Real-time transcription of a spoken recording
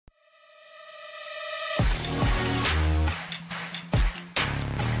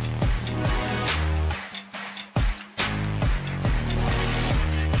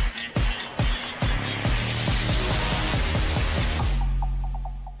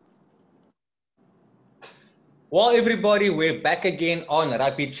Well, everybody, we're back again on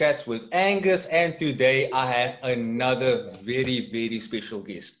Rugby Chats with Angus, and today I have another very special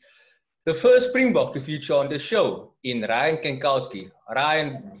guest. The first Springbok to feature on the show in Ryan Kankowski.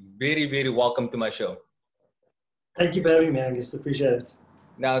 Ryan, very welcome to my show. Thank you for having me, Angus. Appreciate it.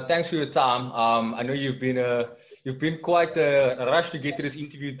 Now, thanks for your time. I know you've been quite a rush to get to this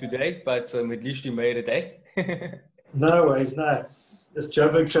interview today, but at least you made it, eh? No worries, no. It's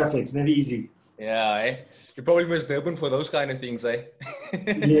Joburg traffic. It's never easy. Yeah, eh? You probably miss Durban for those kind of things, eh?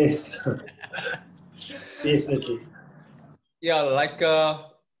 Yes, definitely. Yeah,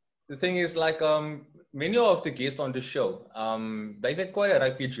 the thing is, many of the guests on the show, they've had quite a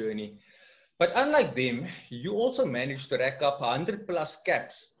rugby journey. But unlike them, you also managed to rack up 100+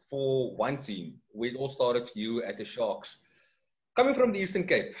 caps for one team, where it all started for you at the Sharks. Coming from the Eastern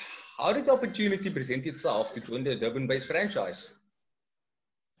Cape, how did the opportunity present itself to join the Durban-based franchise?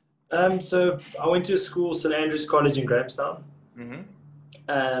 So I went to a school, St. Andrew's College in Grahamstown. Mm-hmm.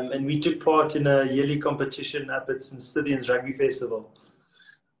 And we took part in a yearly competition up at St. Stithian's Rugby Festival.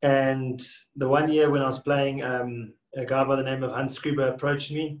 And the one year when I was playing, a guy by the name of Hans Gruber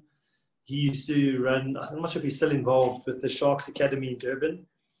approached me. He used to run, I'm not sure if he's still involved with the Sharks Academy in Durban.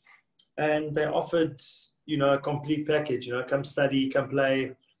 And they offered, a complete package, come study, come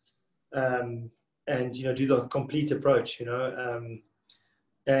play, and, do the complete approach,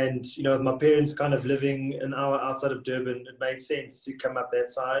 And, with my parents kind of living an hour outside of Durban, it made sense to come up that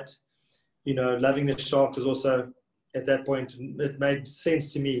side. Loving the Sharks was also, at that point, it made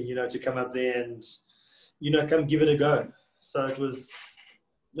sense to me, to come up there and, come give it a go. So it was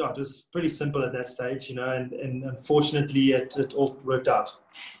pretty simple at that stage, and unfortunately it all worked out.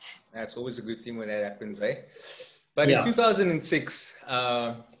 That's always a good thing when that happens, eh? But in 2006,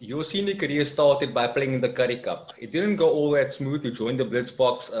 your senior career started by playing in the Currie Cup. It didn't go all that smooth. You joined the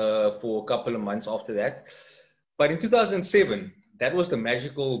Blitzboks for a couple of months after that. But in 2007, that was the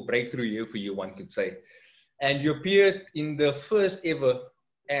magical breakthrough year for you, one could say. And you appeared in the first ever,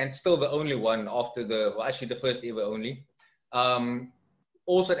 and still the only one after the first ever only,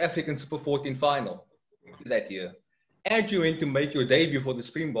 All South African Super 14 final that year. And you went to make your debut for the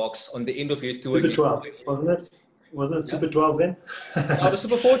Springboks on the end of your tour. Super 12, wasn't it? Wasn't it Super 12 then? No, it was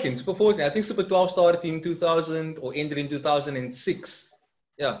Super 14. Super 14. I think Super 12 started in 2000 or ended in 2006.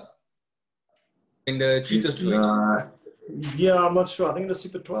 Yeah. In the Cheetahs joined. Yeah, I'm not sure. I think it was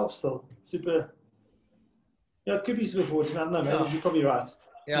Super 12 still. It could be Super 14. I don't know, man. You're probably right.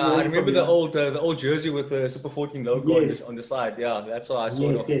 Yeah, I remember the old jersey with the Super 14 logo on the side. Yeah, that's what I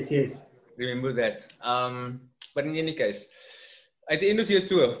saw. Yes. Remember that. But in any case, at the end of your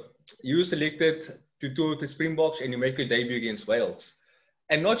tour, you were selected to tour with the Springboks and you make your debut against Wales.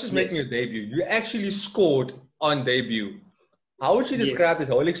 And not just making your debut, you actually scored on debut. How would you describe this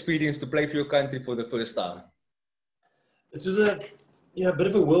whole experience to play for your country for the first time? It was a bit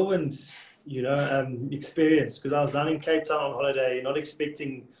of a whirlwind, experience, because I was down in Cape Town on holiday, not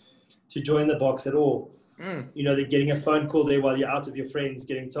expecting to join the box at all. They're getting a phone call there while you're out with your friends,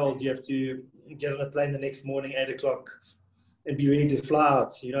 getting told you have to get on a plane the next morning, 8 o'clock, and be ready to fly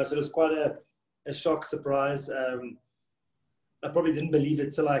out. So it was quite a shock, surprise. I probably didn't believe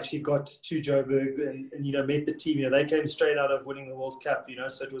it till I actually got to Joburg and met the team. They came straight out of winning the World Cup.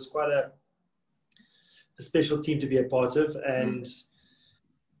 So it was quite a special team to be a part of. And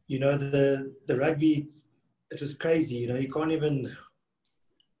the rugby, it was crazy. You can't even.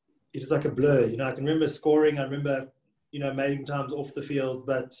 It was like a blur. I can remember scoring. I remember making times off the field,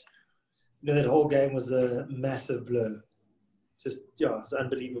 but that whole game was a massive blur. It's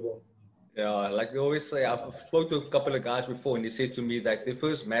unbelievable. Yeah, like we always say, I've spoken to a couple of guys before, and they said to me that the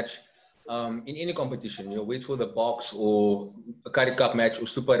first match in any competition, whether it's for the box or a Currie Cup match or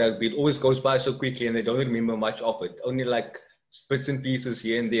Super Rugby, it always goes by so quickly, and they don't remember much of it. Only like bits and pieces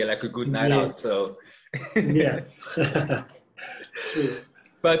here and there, like a good night out. So yeah, true.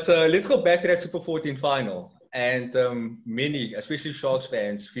 But let's go back to that Super 14 final. And many, especially Sharks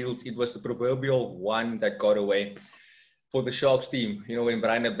fans, feel it was the proverbial one that got away for the Sharks team. When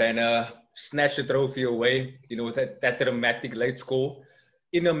Brian Banner snatched the trophy away, with that dramatic late score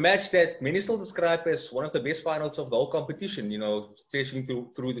in a match that many still describe as one of the best finals of the whole competition, stretching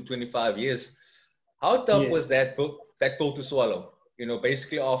through the 25 years. How tough was that pill to swallow?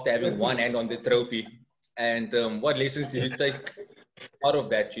 Basically after having one hand on the trophy. And what lessons did you take out of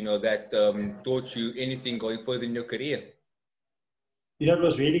that, that taught you anything going further in your career? It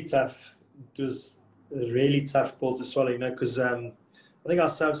was really tough. It was a really tough pill to swallow, because I think I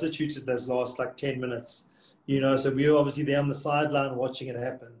substituted those last 10 minutes, so we were obviously there on the sideline watching it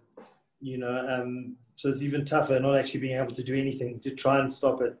happen, so it's even tougher not actually being able to do anything to try and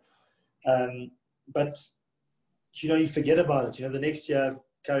stop it. But you forget about it. The next year,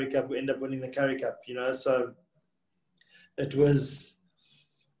 Currie Cup, we end up winning the Currie Cup, so it was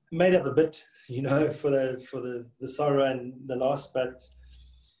made up a bit, for the sorrow and the loss, but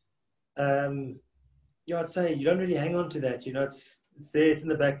I'd say you don't really hang on to that. It's there, it's in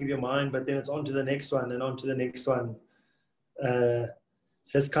the back of your mind, but then it's on to the next one and on to the next one. So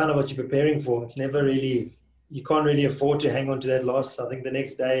that's kind of what you're preparing for. It's never really, you can't really afford to hang on to that loss. I think the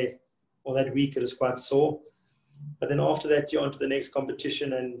next day or that week it was quite sore. But then after that, you're on to the next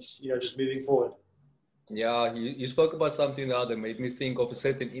competition and, just moving forward. Yeah, you spoke about something now that made me think of a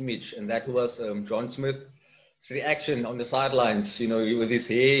certain image, and that was John Smith's reaction on the sidelines, with his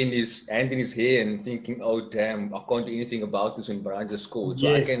hair in his hand in his hair and thinking, oh, damn, I can't do anything about this when Brian just scored. So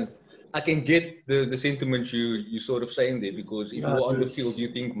Yes. I can get the sentiment you sort of saying there, because if you were on the field, you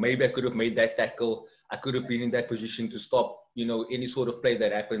think maybe I could have made that tackle. I could have been in that position to stop, any sort of play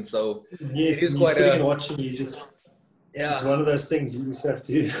that happened. So yes, it is you're quite sitting and watching, it's one of those things you just have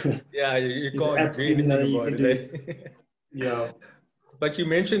to. Yeah, you can't do anything about it. Yeah. But you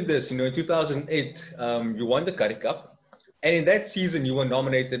mentioned this, in 2008, you won the Currie Cup. And in that season, you were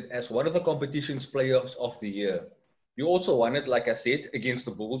nominated as one of the competition's players of the year. You also won it, like I said, against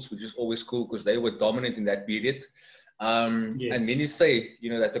the Bulls, which is always cool because they were dominant in that period. Yes. And many say,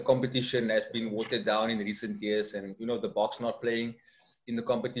 that the competition has been watered down in recent years, and, the Boks not playing in the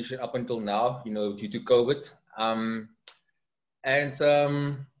competition up until now, due to COVID. And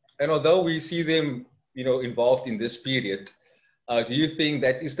although we see them, involved in this period, do you think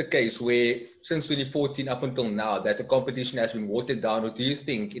that is the case where since 2014 up until now that the competition has been watered down, or do you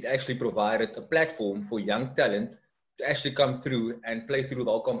think it actually provided a platform for young talent to actually come through and play through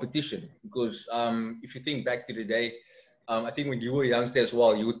the whole competition? Because if you think back to the day, I think when you were a youngster as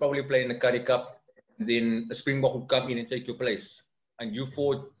well, you would probably play in the Currie Cup, and then a Springbok would come in and take your place, and you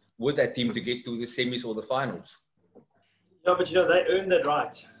fought with that team to get to the semis or the finals. No, but they earned that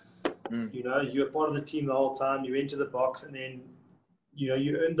right. You were part of the team the whole time. You went to the Boks, and then you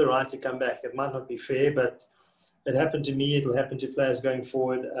earned the right to come back. It might not be fair, but it happened to me. It'll happen to players going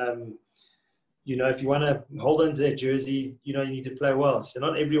forward. If you want to hold on to that jersey, you need to play well. So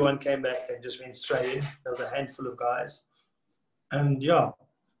not everyone came back and just went straight in. There was a handful of guys, and it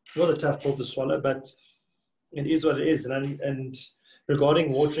was a tough pill to swallow, but it is what it is. And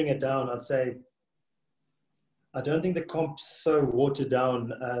regarding watering it down, I'd say, I don't think the comp's so watered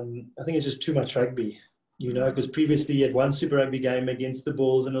down. I think it's just too much rugby, because previously you had one Super Rugby game against the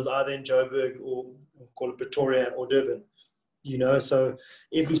Bulls, and it was either in Joburg or call it Pretoria or Durban, so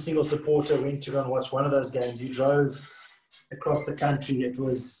every single supporter went to go and watch one of those games. You drove across the country.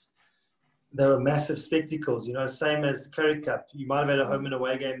 They were massive spectacles, same as Currie Cup. You might have had a home and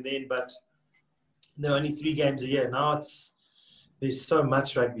away game then, but there are only 3 games a year. Now there's so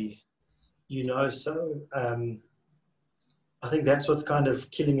much rugby. So I think that's what's kind of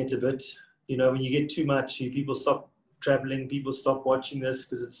killing it a bit. When you get too much, people stop traveling, people stop watching this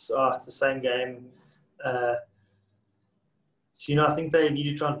because it's the same game. So, I think they need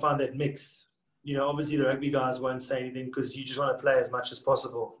to try and find that mix. Obviously the rugby guys won't say anything because you just want to play as much as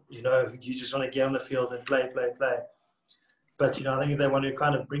possible. You just want to get on the field and play. But, I think if they want to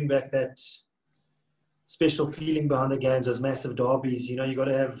kind of bring back that special feeling behind the games as massive derbies, you got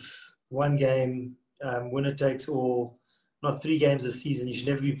to have one game, winner takes all, not 3 games a season. You should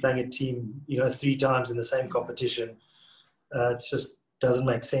never be playing a team, 3 times in the same competition. It just doesn't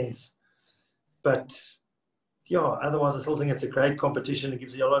make sense. But, otherwise I still think it's a great competition. It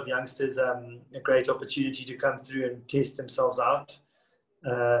gives a lot of youngsters a great opportunity to come through and test themselves out.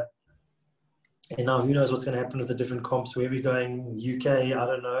 And now who knows what's going to happen with the different comps, where we're going, UK, I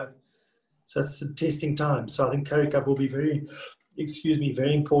don't know. So it's a testing time. So I think Currie Cup will be very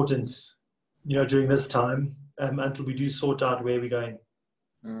important, during this time until we do sort out where we're going.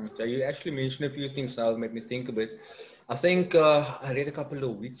 So you actually mentioned a few things now that made me think a bit. I think I read a couple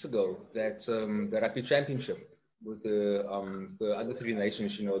of weeks ago that the Rugby Championship with the other 3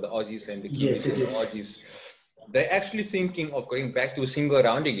 nations, the Aussies and the Kiwis and the Aussies, they're actually thinking of going back to a single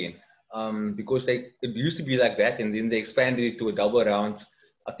round again, because it used to be like that, and then they expanded it to a double round.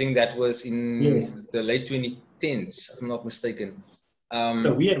 I think that was in the late 2010s, if I'm not mistaken.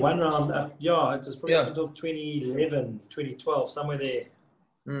 No, we had one round up, it was probably up until 2011, 2012, somewhere there.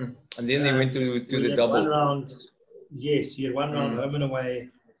 And then they went to the double. One round, you had one round home and away,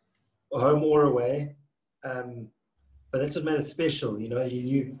 or home or away. But that's what made it special, you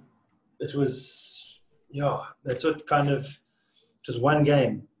knew it was, that's what kind of, just one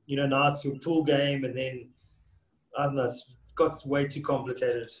game. Now it's your pool game, and then, I don't know, it's got way too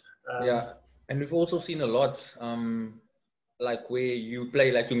complicated. And we've also seen a lot like where you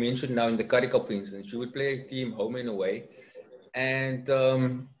play, like you mentioned now in the Currie Cup, for instance, you would play a team home and away, and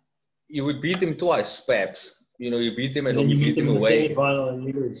you would beat them twice, perhaps. You beat them at And then home, you you meet beat them them in the away. semi-final and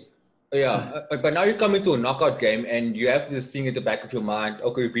you lose. Yeah, but now you come into a knockout game and you have this thing at the back of your mind.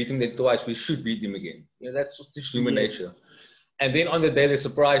 Okay, we beat them there twice. We should beat them again. That's just human Yes. nature. And then on the day they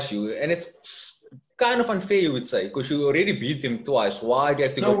surprise you, and it's kind of unfair, you would say, because you already beat them twice. Why do you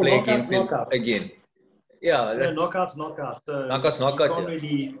have to go No, play against them knockouts. again? Yeah, that's Knockouts. So you knockout. can't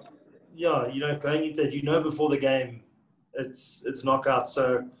Yeah, really, going into it, before the game, it's knockout.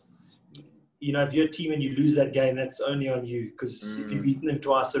 So, if you're a team and you lose that game, that's only on you. Because if you've beaten them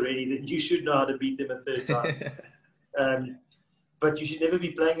twice already, then you should know how to beat them a third time. But you should never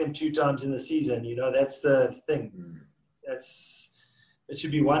be playing them 2 times in the season. That's the thing. It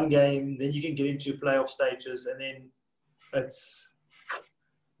should be one game, then you can get into playoff stages, and then it's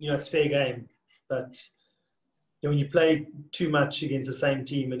fair game. But when you play too much against the same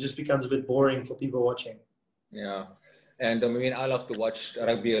team, it just becomes a bit boring for people watching. Yeah. And I mean, I love to watch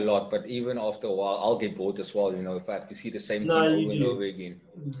rugby a lot, but even after a while, I'll get bored as well, if I have to see the same team over and over again.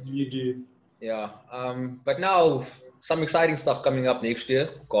 You do. Yeah. But now, some exciting stuff coming up next year,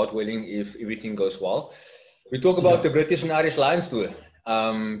 God willing, if everything goes well. We talk about the British and Irish Lions tour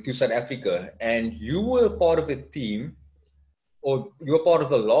to South Africa, and you were part of the team, or you were part of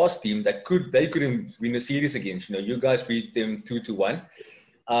the last team that they couldn't win a series against. You guys beat them 2-1.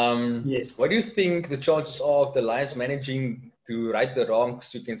 Yes. What do you think the chances are of the Lions managing to right the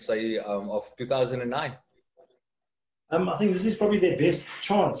wrongs, you can say, of 2009? I think this is probably their best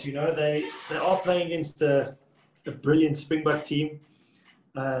chance. They are playing against a brilliant Springbok team,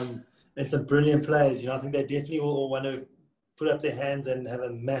 and some brilliant players. I think they definitely will all want to put up their hands and have a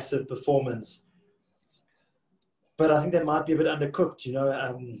massive performance. But I think they might be a bit undercooked.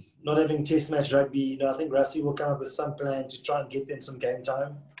 Not having test match rugby. I think Rassie will come up with some plan to try and get them some game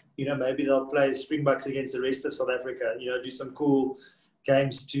time. Maybe they'll play Springboks against the rest of South Africa. Do some cool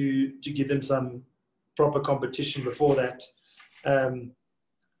games to give them some proper competition before that.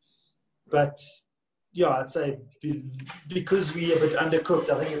 But yeah, I'd say because we're a bit undercooked,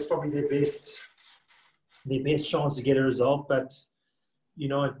 I think it's probably their best chance to get a result. But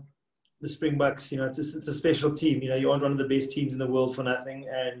the Springboks, it's a special team. You aren't one of the best teams in the world for nothing,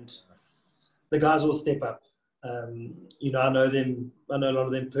 and the guys will step up. I know them. I know a lot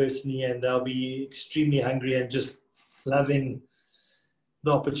of them personally, and they'll be extremely hungry and just loving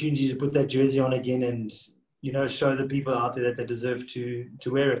the opportunity to put that jersey on again and show the people out there that they deserve to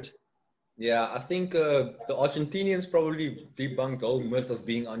wear it. Yeah, I think the Argentinians probably debunked the whole myth of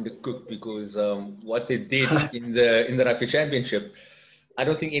being undercooked because what they did in the Rugby Championship, I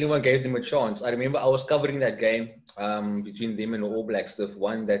don't think anyone gave them a chance. I remember I was covering that game between them and the All Blacks, the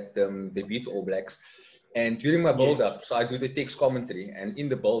one that they beat the All Blacks. And during my build-up, so I do the text commentary, and in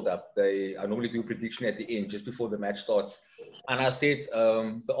the build-up, I normally do a prediction at the end, just before the match starts. And I said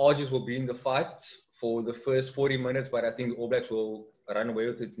the Argies will be in the fight for the first 40 minutes, but I think the All Blacks will run away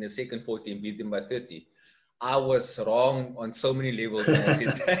with it in the second 40 and beat them by 30. I was wrong on so many levels when I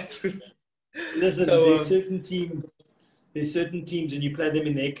said that. Listen, there's certain teams, when you play them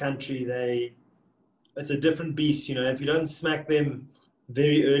in their country, it's a different beast. If you don't smack them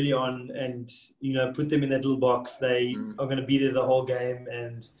very early on and put them in that little box, they are going to be there the whole game.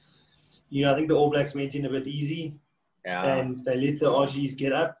 And I think the All Blacks went in a bit easy, and they let the Aussies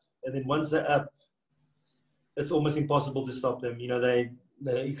get up, and then once they're up, it's almost impossible to stop them.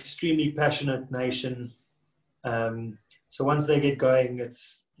 They're extremely passionate nation, so once they get going,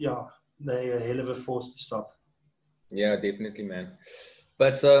 they're a hell of a force to stop. Yeah, definitely, man.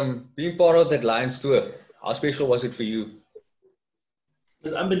 But being part of that Lions tour, how special was it for you?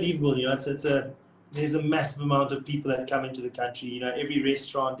 It's unbelievable. There's a massive amount of people that come into the country. Every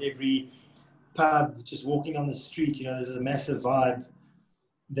restaurant, every pub, just walking on the street, there's a massive vibe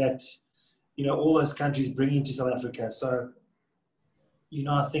that all those countries bring into South Africa. So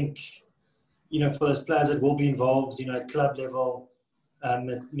I think for those players that will be involved, at club level, at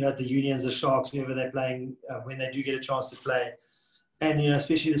the Unions, the Sharks, whoever they're playing, when they do get a chance to play, and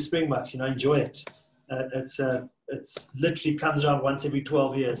especially the Springboks, enjoy it. It's literally comes around once every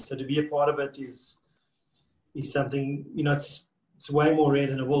 12 years. So to be a part of it is something, it's way more rare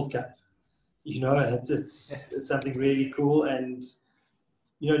than a World Cup. It's something really cool, and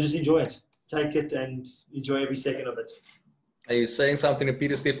just enjoy it, take it, and enjoy every second of it. He's saying something that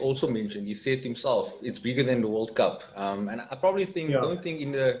Peter Steph also mentioned. He said himself, it's bigger than the World Cup. And I probably don't think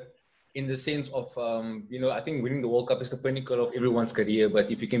in the sense of, I think winning the World Cup is the pinnacle of everyone's career.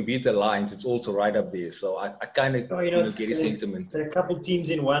 But if you can beat the Lions, it's also right up there. So I kind of get his sentiment. There are a couple of teams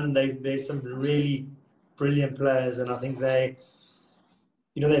in one. There's some really brilliant players, and I think they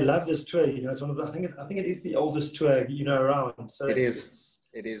love this tour. It's one of the, I think it is the oldest tour around. So It is.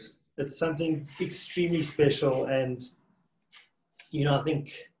 it's something extremely special, and I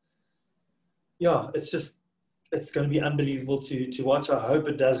think it's going to be unbelievable to watch. I hope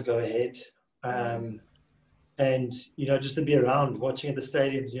it does go ahead. And just to be around watching at the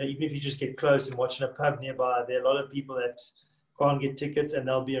stadiums, even if you just get close and watching a pub nearby, there are a lot of people that can't get tickets, and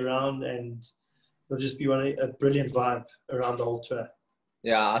they'll be around, and there'll just be a brilliant vibe around the whole tour.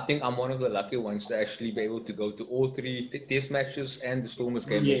 Yeah, I think I'm one of the lucky ones to actually be able to go to all three test matches and the Stormers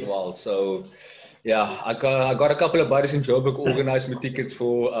game as well. So, yeah, I got a couple of buddies in Joburg who organized me tickets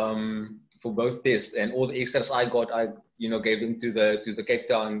for both tests, and all the extras I got, I gave them to the Cape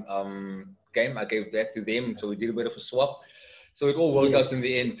Town game. I gave that to them, so we did a bit of a swap. So it all worked out in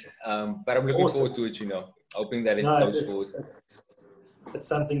the end. But I'm looking forward to it. Hoping that it goes forward. It's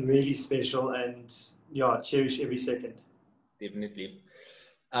something really special, and cherish every second. Definitely.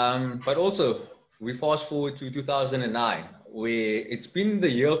 But also, we fast forward to 2009, where it's been the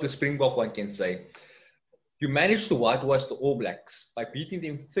year of the Springbok, one can say. You managed to whitewash the All Blacks by beating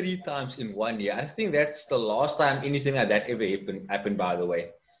them 3 times in 1 year. I think that's the last time anything like that ever happened, by the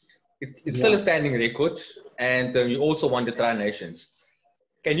way. It's still a standing record, and you also won the Tri-Nations.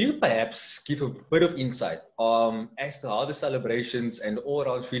 Can you perhaps give a bit of insight as to how the celebrations and the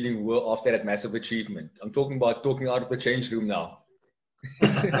all-around feeling were after that massive achievement? I'm talking about talking out of the change room now.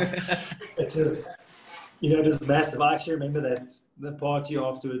 It was massive. I actually remember that the party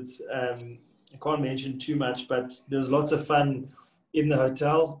afterwards. I can't mention too much, but there was lots of fun in the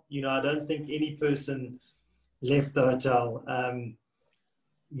hotel. I don't think any person left the hotel.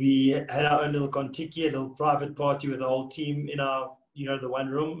 We had our own little kontiki, a little private party with the whole team in our, the one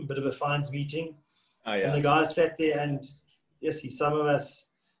room, a bit of a fines meeting. Oh, yeah. And the guys sat there, and some of us,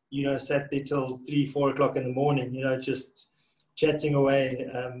 sat there till 3-4 o'clock in the morning, just chatting away.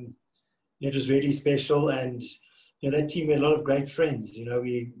 It was really special, and that team had a lot of great friends.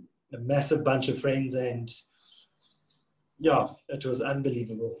 We a massive bunch of friends, and it was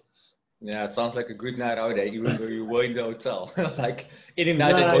unbelievable. Yeah, it sounds like a good night out there, even though you were in the hotel. Like any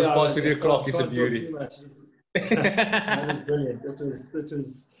night that goes past 3 o'clock is a beauty. It was brilliant.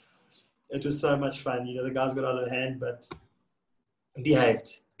 It was so much fun. The guys got out of hand, but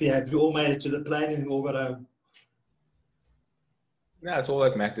behaved. We all made it to the plane, and we all got home. Yeah, it's all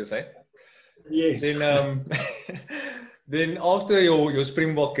that matters, eh? Yes. Then after your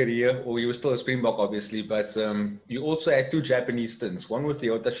Springbok career, or you were still a Springbok obviously, but you also had 2 Japanese stints, one with the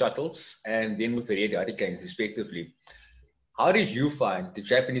Toyota Shuttles and then with the Red Hurricanes respectively. How did you find the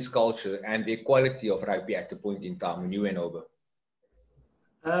Japanese culture and the quality of rugby at the point in time when you went over?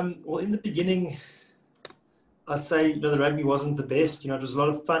 Well, in the beginning, I'd say the rugby wasn't the best. It was a lot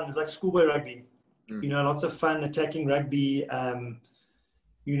of fun. It was like schoolboy rugby. Lots of fun attacking rugby.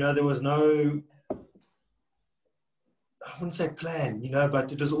 There was no, I wouldn't say plan,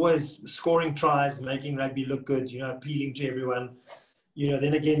 but it was always scoring tries, making rugby look good, appealing to everyone.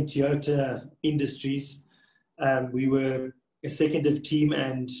 Then again, Toyota Industries, we were a second-div team,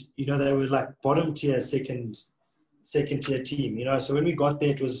 and, they were like bottom tier, second tier team, So when we got there,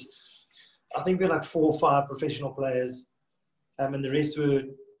 it was, I think we were like 4 or 5 professional players, and the rest were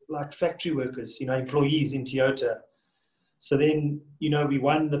like factory workers, employees in Toyota. So then, we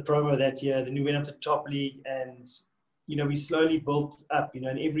won the promo that year. Then we went up to top league, and, we slowly built up, and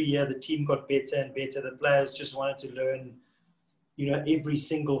every year the team got better and better. The players just wanted to learn, every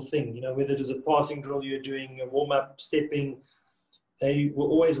single thing, whether it was a passing drill you're doing, a warm-up, stepping. They were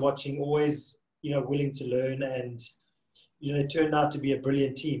always watching, always, willing to learn. And, they turned out to be a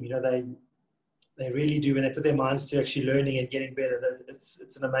brilliant team. They really do. When they put their minds to actually learning and getting better,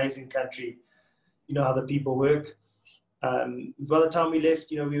 it's an amazing country, how the people work. By the time we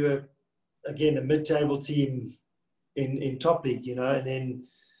left, we were, again, a mid-table team in top league, and then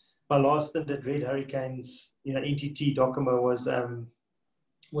my last stint at Red Hurricanes, NTT Docomo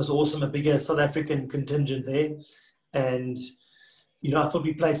was awesome, a bigger South African contingent there. And, I thought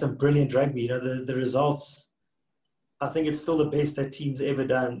we played some brilliant rugby. The results, I think it's still the best that team's ever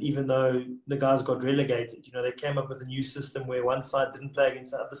done, even though the guys got relegated. They came up with a new system where one side didn't play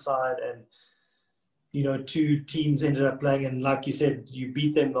against the other side, and 2 teams ended up playing, and like you said, you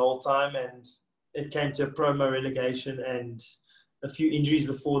beat them the whole time, and it came to a promo relegation and a few injuries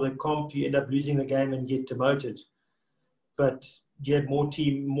before the comp. You end up losing the game and get demoted. But you had more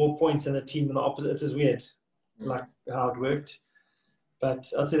points than the team in the opposite. It was weird, like how it worked. But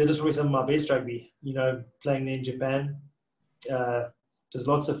I'd say that was probably some of my best rugby, playing there in Japan. It was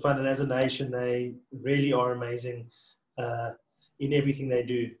lots of fun, and as a nation, they really are amazing in everything they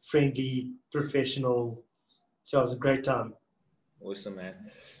do. Friendly, professional, So it was a great time. Awesome, man.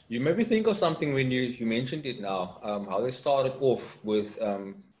 You made me think of something when you mentioned it now, how they started off with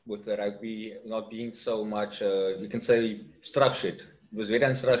the rugby not being so much, you can say, structured. It was very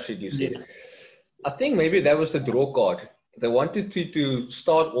unstructured, you said. Yes. I think maybe that was the draw card. They wanted to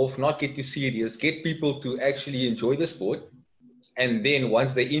start off, not get too serious, get people to actually enjoy the sport. And then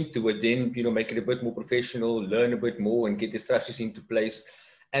once they're into it, then, make it a bit more professional, learn a bit more and get the structures into place.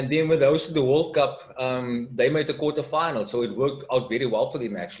 And then when they hosted the World Cup, they made the quarterfinal. So it worked out very well for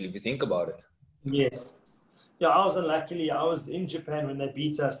them, actually, if you think about it. Yes. Yeah, I was in Japan when they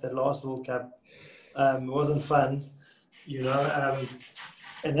beat us that last World Cup. It wasn't fun,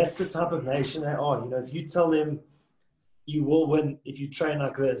 and that's the type of nation they are. If you tell them you will win if you train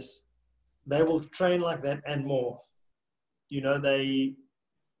like this, they will train like that and more.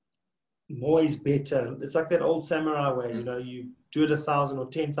 More is better. It's like that old samurai way, you do it 1,000 or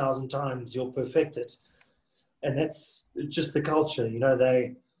 10,000 times, you'll perfect it. And that's just the culture,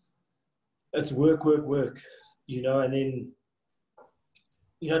 it's work, and then,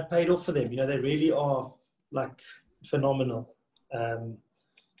 it paid off for them. They really are like phenomenal. And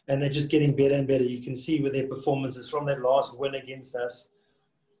they're just getting better and better. You can see with their performances from that last win against us,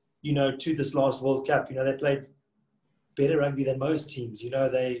 to this last World Cup, they played better rugby than most teams.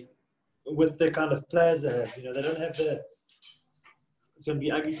 With the kind of players they have, they don't have it's going to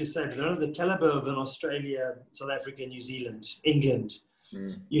be ugly to say, but they don't have the caliber of an Australia, South Africa, New Zealand, England,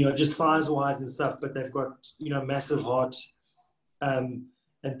 just size-wise and stuff, but they've got, massive heart and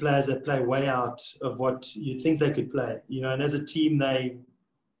players that play way out of what you'd think they could play, and as a team, they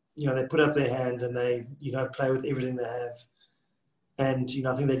put up their hands and they, play with everything they have. And,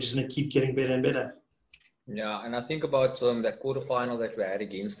 I think they're just going to keep getting better and better. Yeah, and I think about that quarterfinal that we had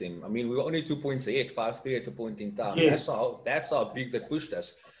against them. I mean, we were only 2 points ahead, 5-3 at the point in time. Yes. That's how big they pushed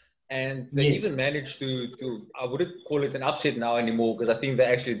us. And they even managed to, I wouldn't call it an upset now anymore, because I think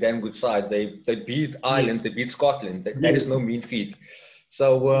they're actually a damn good side. They beat Ireland, they beat Scotland. That is no mean feat.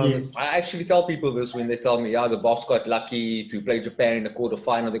 So I actually tell people this when they tell me, the Boks got lucky to play Japan in the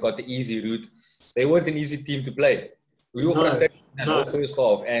quarterfinal. They got the easy route. They weren't an easy team to play. We were frustrated in the first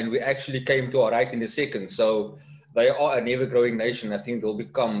half, and we actually came to our right in the second. So they are an ever-growing nation. I think they'll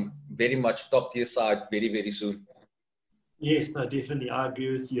become very much top-tier side very, very soon. Yes, no, definitely. I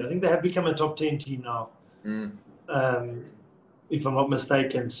agree with you. I think they have become a top 10 team now, if I'm not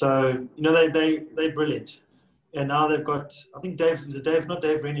mistaken. So, they're brilliant. And now they've got, I think not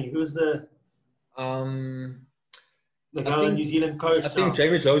Dave Rennie. Who's the guy, the New Zealand coach? I think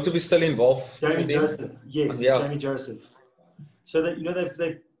Jamie Joseph is still involved. Jamie Joseph, yes, Jamie Joseph. So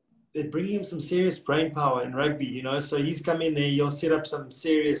that they're bringing him some serious brain power in rugby. So he's come in there. He'll set up some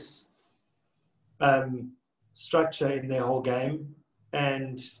serious structure in their whole game,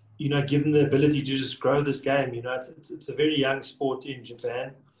 and give them the ability to just grow this game. It's a very young sport in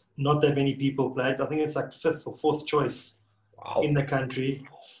Japan. Not that many people play it. I think it's like 5th or 4th choice in the country.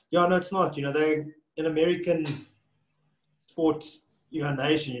 Yeah, no, it's not. They're an American sports,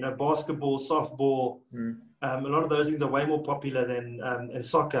 nation. Basketball, softball. A lot of those things are way more popular than and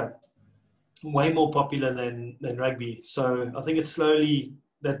soccer, way more popular than rugby. So I think it's slowly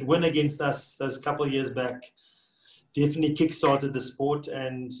that win against us those couple of years back definitely kick-started the sport,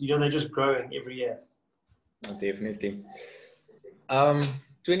 and they're just growing every year. Definitely.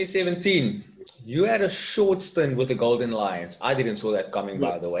 2017, you had a short stint with the Golden Lions. I didn't saw that coming,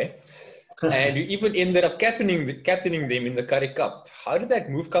 by the way. And you even ended up captaining them in the Currie Cup. How did that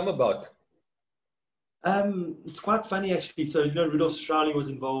move come about? It's quite funny, actually. So, Rudolf Strali was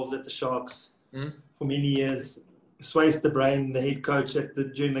involved at the Sharks for many years. Sway's the brain, the head coach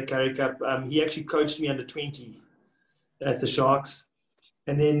during the Currie Cup. He actually coached me under 20 at the Sharks.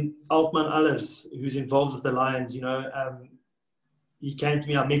 And then Altman Allers, who's involved with the Lions, he came to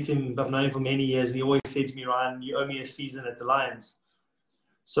me. I met him. I've known him for many years. And he always said to me, Ryan, you owe me a season at the Lions.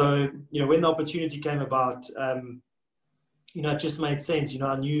 So, when the opportunity came about, it just made sense.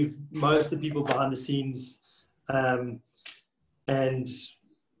 I knew most of the people behind the scenes. And,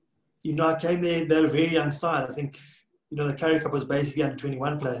 I came there, they were a very young side. I think, the Currie Cup was basically under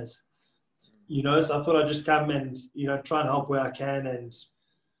 21 players. So I thought I'd just come and, try and help where I can and,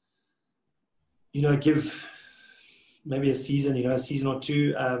 give maybe a season or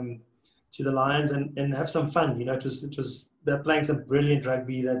two to the Lions and have some fun. It was they're playing some brilliant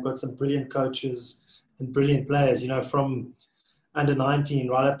rugby. They've got some brilliant coaches and brilliant players, from under 19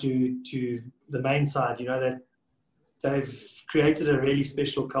 right up to the main side, that they've created a really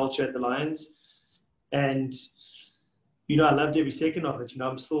special culture at the Lions. And, I loved every second of it.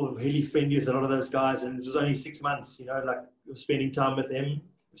 I'm still really friendly with a lot of those guys. And it was only 6 months, like spending time with them.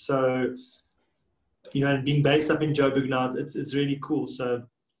 So, and being based up in Joburg now, it's really cool. So,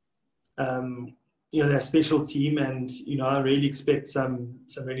 they're a special team, and I really expect some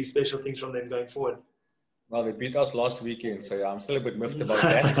really special things from them going forward. Well, they beat us last weekend, so yeah, I'm still a bit miffed about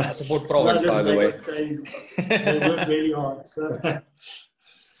that. I support Province, No, by the way. They work really hard. So they're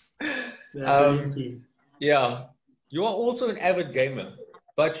a brilliant team. Yeah, you are also an avid gamer,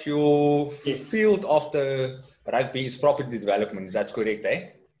 but your field of the rugby is property development. That's correct, eh?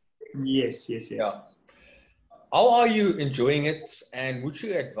 Yes. Yeah. How are you enjoying it, and would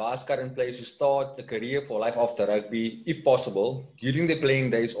you advise current players to start a career for life after rugby, if possible, during their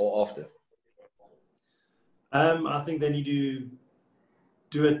playing days or after? I think they need to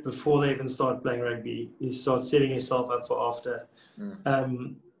do it before they even start playing rugby. Is start setting yourself up for after. I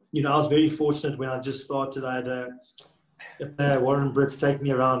was very fortunate when I just started. I had a player, Warren Britt, take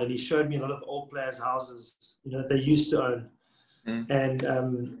me around, and he showed me a lot of old players' houses, that they used to own. And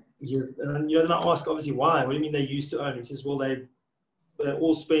then I asked, obviously, why? What do you mean they used to own? He says, well, they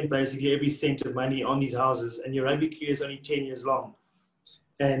all spent basically every cent of money on these houses, and your rugby career is only 10 years long.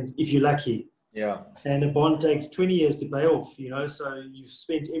 And if you're lucky. Yeah. And a bond takes 20 years to pay off, so you've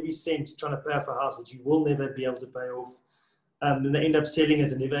spent every cent trying to pay off a house that you will never be able to pay off. And they end up selling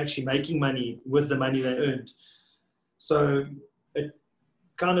it and never actually making money with the money they earned. So it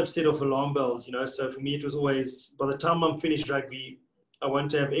kind of set off alarm bells, So for me, it was always, by the time I'm finished rugby, I want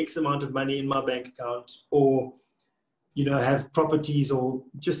to have X amount of money in my bank account, or, have properties or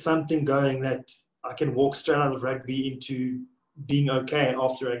just something going that I can walk straight out of rugby into being okay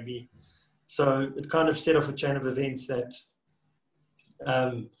after rugby. So it kind of set off a chain of events that,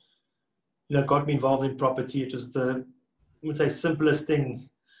 got me involved in property. It was the, I would say, simplest thing.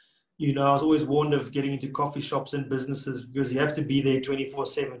 I was always warned of getting into coffee shops and businesses because you have to be there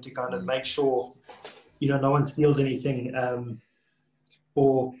 24/7 to kind of make sure, no one steals anything.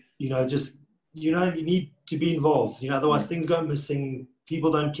 Or, just, you need to be involved. Otherwise things go missing.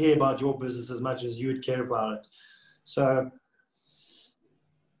 People don't care about your business as much as you would care about it. So,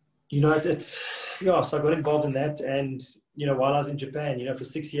 so I got involved in that. And, while I was in Japan, for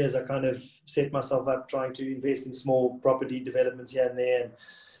 6 years, I kind of set myself up trying to invest in small property developments here and there and,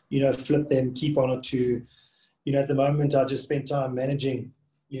 flip them, keep on it to, at the moment, I just spend time managing,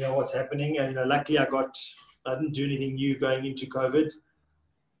 what's happening. And, luckily I didn't do anything new going into COVID.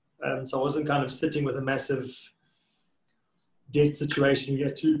 So I wasn't kind of sitting with a massive debt situation. You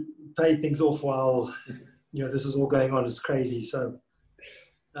had to pay things off while, this is all going on. It's crazy. So,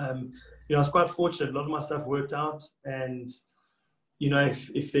 I was quite fortunate. A lot of my stuff worked out. And,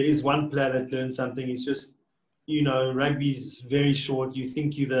 if there is one player that learned something, it's just, rugby's very short. You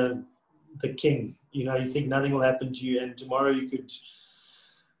think you're the king. You think nothing will happen to you. And tomorrow you could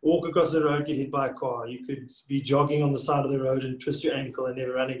walk across the road, get hit by a car. You could be jogging on the side of the road and twist your ankle and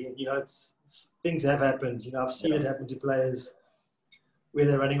never run again. Things have happened. I've seen it happen to players where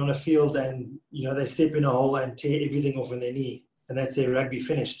they're running on a field and, they step in a hole and tear everything off in their knee. And that's their rugby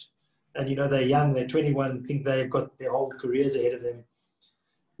finished. And, they're young, they're 21, think they've got their whole careers ahead of them.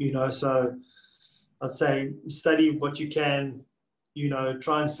 So I'd say study what you can,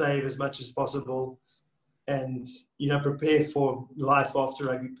 try and save as much as possible and, prepare for life after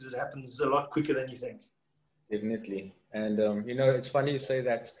rugby because it happens a lot quicker than you think. Definitely. And, it's funny you say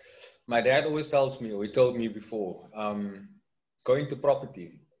that. My dad always tells me, or he told me before, go into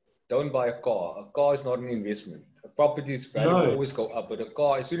property. Don't buy a car. A car is not an investment. A property's value will always go up, but a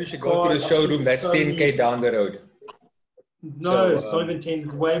car, as soon as you go to the showroom, that's 10K down the road. No, it's not even 10.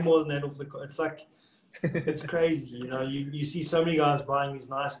 It's way more than that off the car. It's like, it's crazy. You see so many guys buying these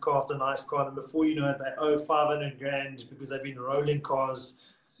nice car after nice car, and before you know it, they owe 500 grand because they've been rolling cars.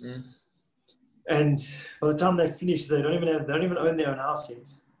 And by the time they finish, they don't even own their own house yet.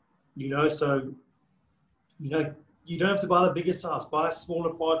 So, you don't have to buy the biggest house. Buy a small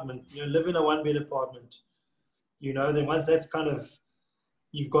apartment. Live in a one-bed apartment. Then once that's kind of,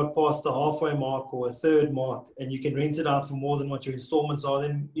 you've got past the halfway mark or a third mark, and you can rent it out for more than what your installments are,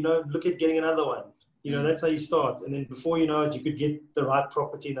 then, look at getting another one. That's how you start. And then before you know it, you could get the right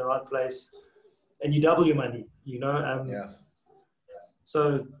property in the right place, and you double your money,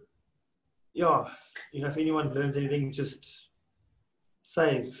 So, if anyone learns anything, just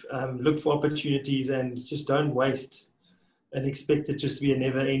save, look for opportunities, and just don't waste and expect it just to be a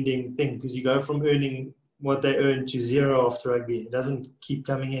never-ending thing, because you go from earning what they earn to zero after rugby. It doesn't keep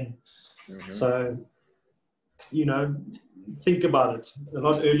coming in. So, think about it a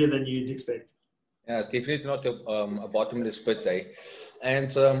lot earlier than you'd expect. Yeah, it's definitely not a bottomless pit, eh?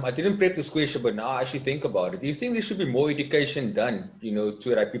 And I didn't prep this question, but now I actually think about it. Do you think there should be more education done,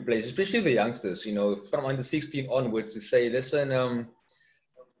 to rugby players, especially the youngsters, from under 16 onwards, to say, listen,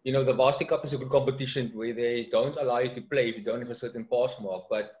 you know, the Varsity Cup is a good competition where they don't allow you to play if you don't have a certain pass mark.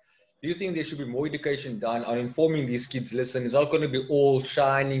 But do you think there should be more education done on informing these kids, listen, it's not going to be all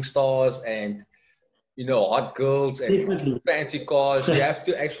shining stars and, you know, hot girls and Definitely. fancy cars. You have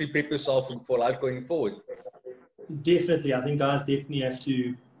to actually prep yourself for life going forward. Definitely. I think guys definitely have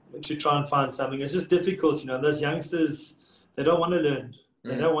to try and find something. It's just difficult, you know, those youngsters, they don't want to learn.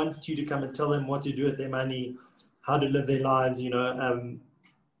 They don't want you to come and tell them what to do with their money, how to live their lives, you know.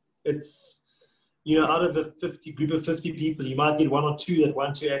 It's, you know, out of a group of 50 people, you might get one or two that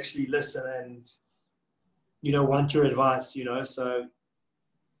want to actually listen and, you know, want your advice, you know. So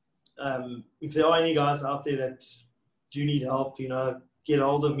if there are any guys out there that do need help, you know, get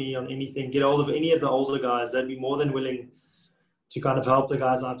hold of me on anything, get hold of any of the older guys. They'd be more than willing to kind of help the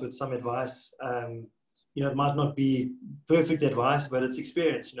guys out with some advice. You know, it might not be perfect advice, but it's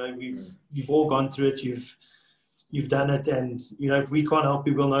experience. You know, we've all gone through it. You've done it, and you know, if we can't help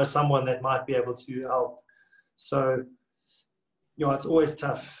you, we'll know someone that might be able to help. So, you know, it's always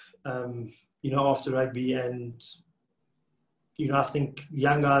tough. You know, after rugby, and you know, I think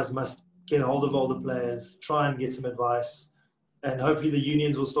young guys must get hold of older players, try and get some advice, and hopefully the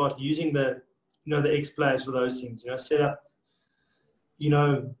unions will start using the, you know, the ex-players for those things. You know, set up, you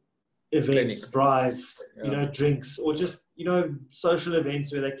know, events, braais, you know, drinks, or just, you know, social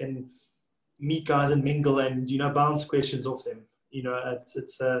events where they can meet guys and mingle and, you know, bounce questions off them. You know,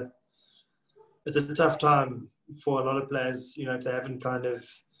 it's a tough time for a lot of players, you know, if they haven't kind of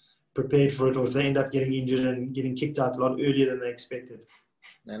prepared for it, or if they end up getting injured and getting kicked out a lot earlier than they expected.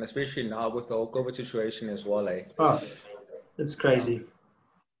 And especially now with the whole COVID situation as well, eh? Oh, it's crazy.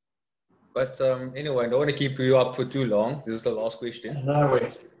 But anyway, I don't want to keep you up for too long. This is the last question. No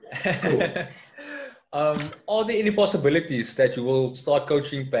way. Cool. Are there any possibilities that you will start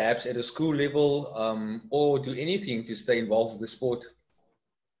coaching perhaps at a school level, or do anything to stay involved with the sport?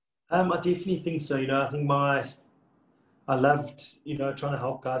 I definitely think so. You know, I think I loved, you know, trying to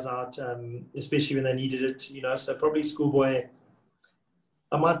help guys out, especially when they needed it, you know, so probably schoolboy,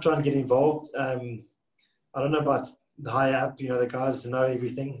 I might try and get involved. I don't know about the higher up, you know, the guys know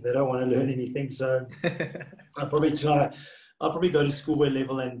everything. They don't want to learn anything. So I'll probably go to schoolboy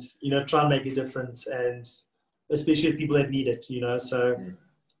level and, you know, try and make a difference, and especially with people that need it, you know, so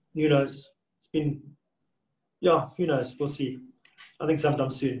who knows? It's been, yeah, who knows? We'll see. I think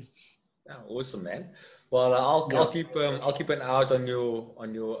sometime soon. Oh, awesome, man. Well, I'll keep an eye out on your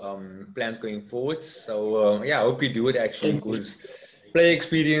plans going forward. So yeah, I hope you do it actually, because play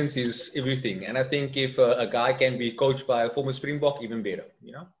experience is everything. And I think if a guy can be coached by a former Springbok, even better,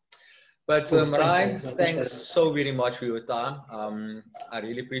 you know. But Ryan, thanks so very much for your time. I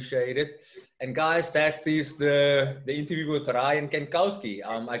really appreciate it. And guys, that is the interview with Ryan Kankowski.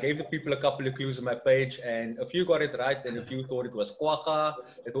 I gave the people a couple of clues on my page, and a few got it right, and a few thought it was Kwagga,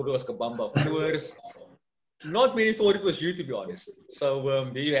 they thought it was Kabamba Floors. Not many thought it was you, to be honest. So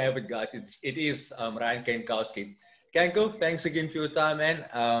there you have it, guys. It is Ryan Kankowski. Kanko, thanks again for your time, man.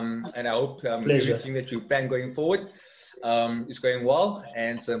 And I hope everything that you plan going forward is going well.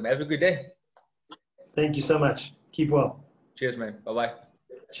 And have a good day. Thank you so much. Keep well. Cheers, man. Bye-bye.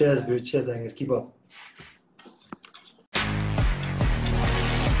 Cheers, dude. Cheers, Angus. Keep well.